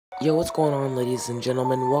Yo, what's going on, ladies and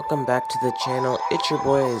gentlemen? Welcome back to the channel. It's your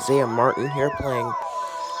boy Isaiah Martin here playing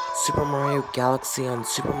Super Mario Galaxy on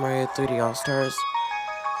Super Mario 3D All-Stars.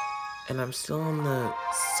 And I'm still on the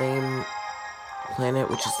same planet,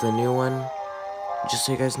 which is the new one, just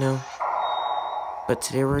so you guys know. But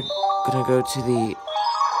today we're gonna go to the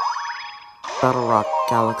Battlerock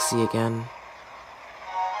Galaxy again.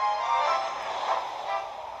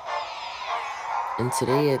 And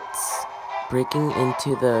today it's breaking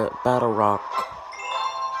into the Battlerock.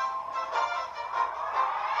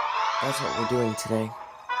 That's what we're doing today.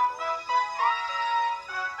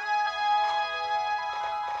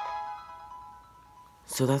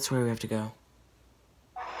 So that's where we have to go.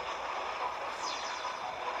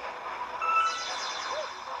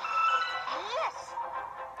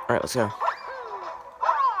 Alright, let's go.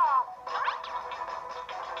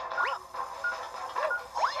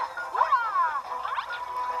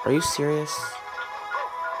 Are you serious?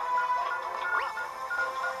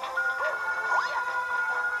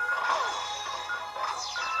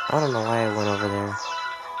 I don't know why I went over there.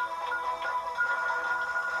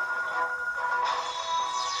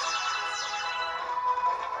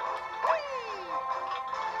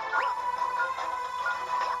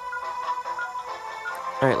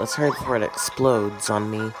 Alright, let's hurry before it explodes on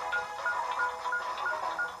me.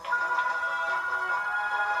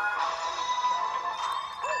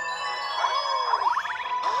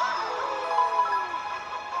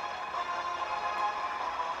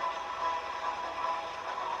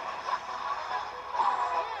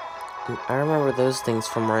 I remember those things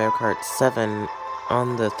from Mario Kart 7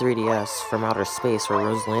 on the 3DS from outer space where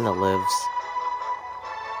Rosalina lives.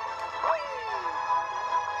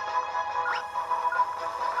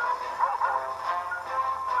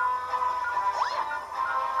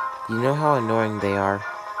 You know how annoying they are.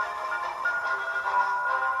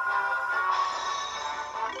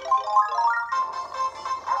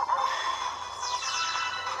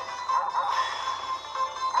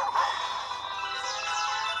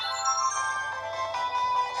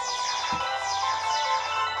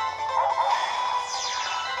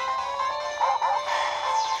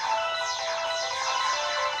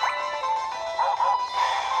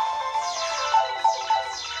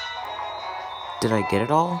 Did I get it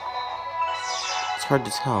all? It's hard to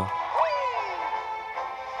tell.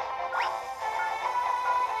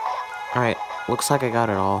 Alright, looks like I got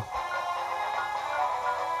it all.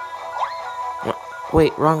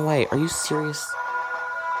 Wait, wrong way. Are you serious?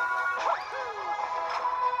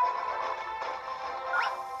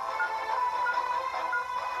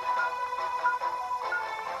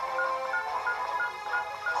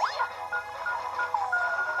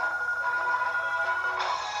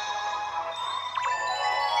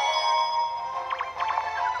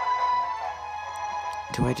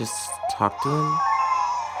 Do I just talk to him?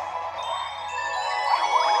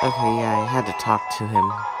 Okay, yeah, I had to talk to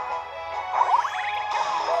him.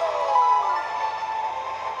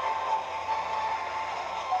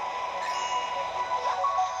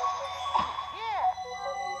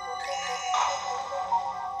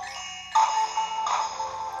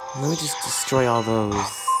 Let me just destroy all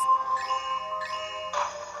those.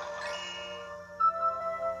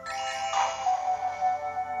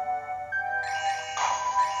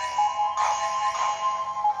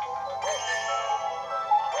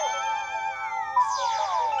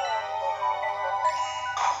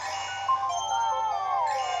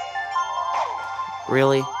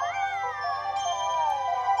 Really?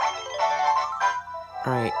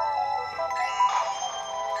 Alright.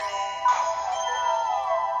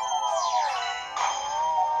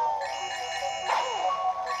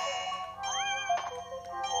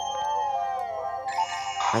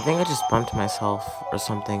 I think I just bumped myself or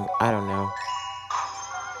something. I don't know.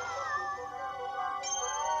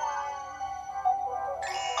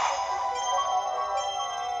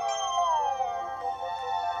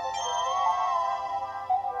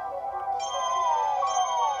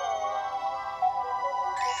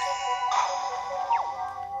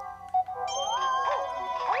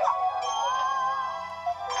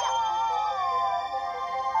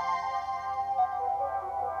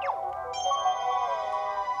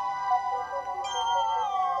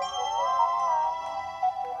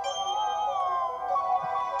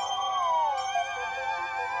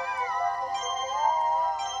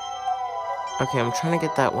 Okay, I'm trying to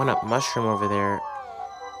get that one-up mushroom over there.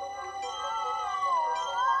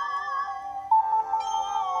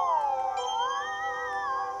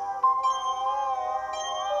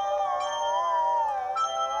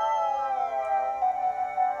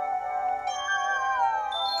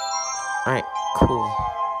 Alright, cool.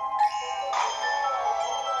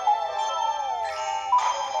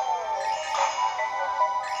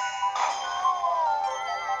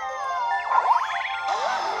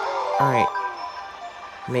 Alright.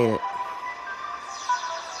 Made it.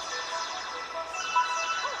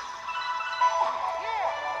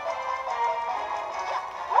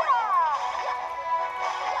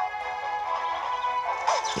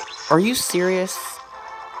 Are you serious?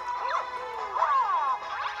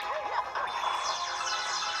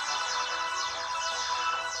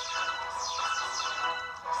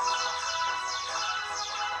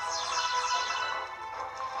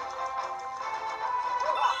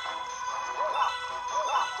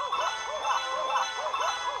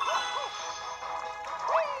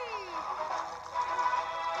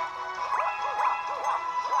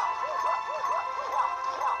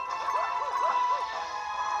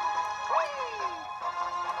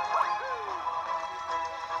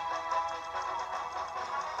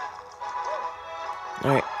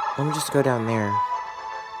 Alright, let me just go down there.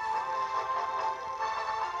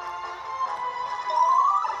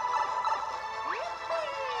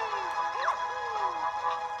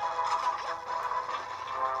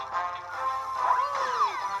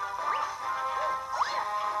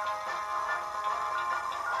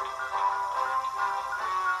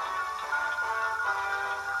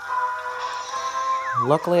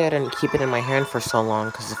 Luckily, I didn't keep it in my hand for so long,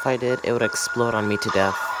 because if I did, it would explode on me to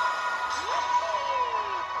death.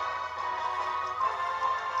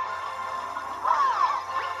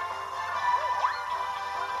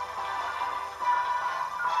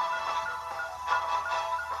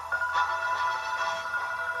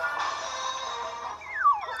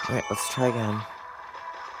 Alright, let's try again.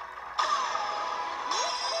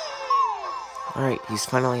 Alright, he's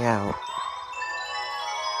finally out.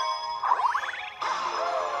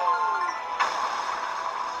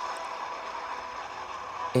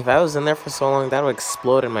 If I was in there for so long, that would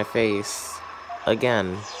explode in my face.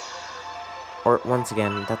 Again. Or once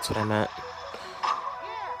again, that's what I meant.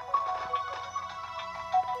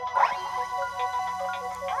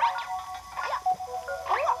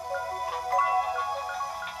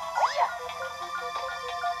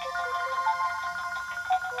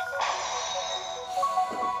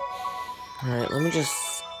 Alright, let me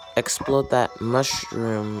just explode that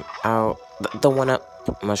mushroom out. The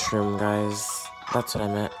one-up mushroom, guys. That's what I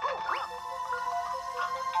meant.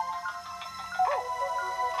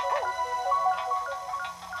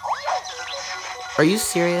 Are you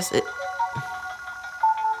serious? It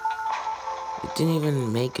didn't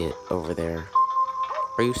even make it over there.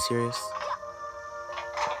 Are you serious?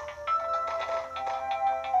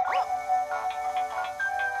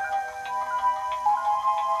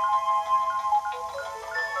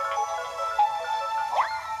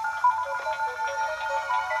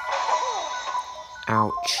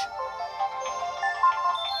 Ouch.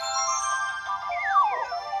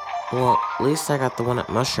 Well, at least I got the one-up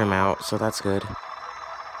mushroom out, so that's good.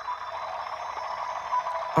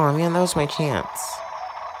 Oh man, that was my chance.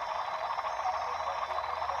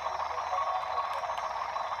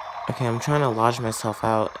 Okay, I'm trying to lodge myself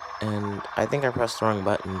out, and I think I pressed the wrong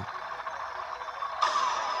button.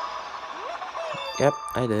 Yep,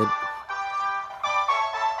 I did.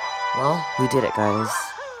 Well, we did it, guys.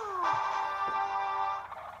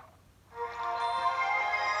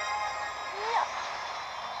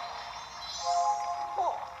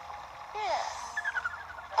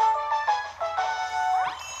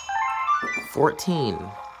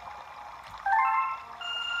 $14.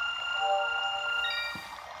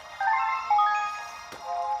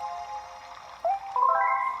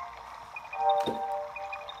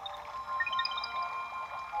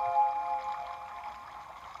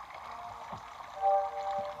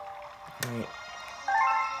 Alright.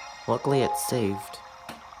 Luckily it's saved.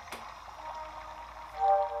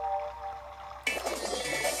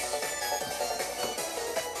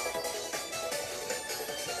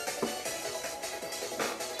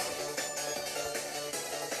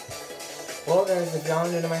 Well guys, if y'all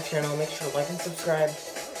are new to my channel, make sure to like and subscribe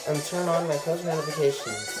and turn on my post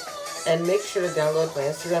notifications. And make sure to download my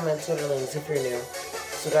Instagram and Twitter links if you're new.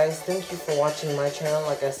 So guys, thank you for watching my channel,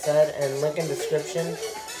 like I said, and link in description.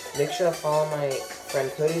 Make sure to follow my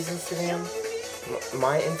friend Cody's Instagram,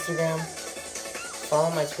 my Instagram, follow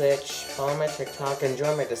my Twitch, follow my TikTok, and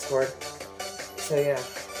join my Discord. So yeah,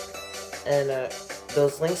 and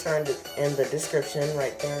those links are in the description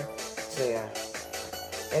right there. So yeah,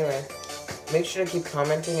 anyway. Make sure to keep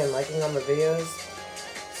commenting and liking on the videos.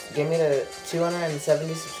 Get me to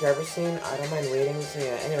 270 subscribers soon. I don't mind waiting. So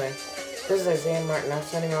yeah, anyway. This is Isaiah Martin. I'm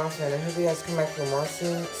signing off, and I hope you guys come back for more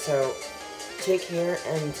soon. So take care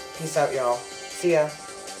and peace out, y'all. See ya.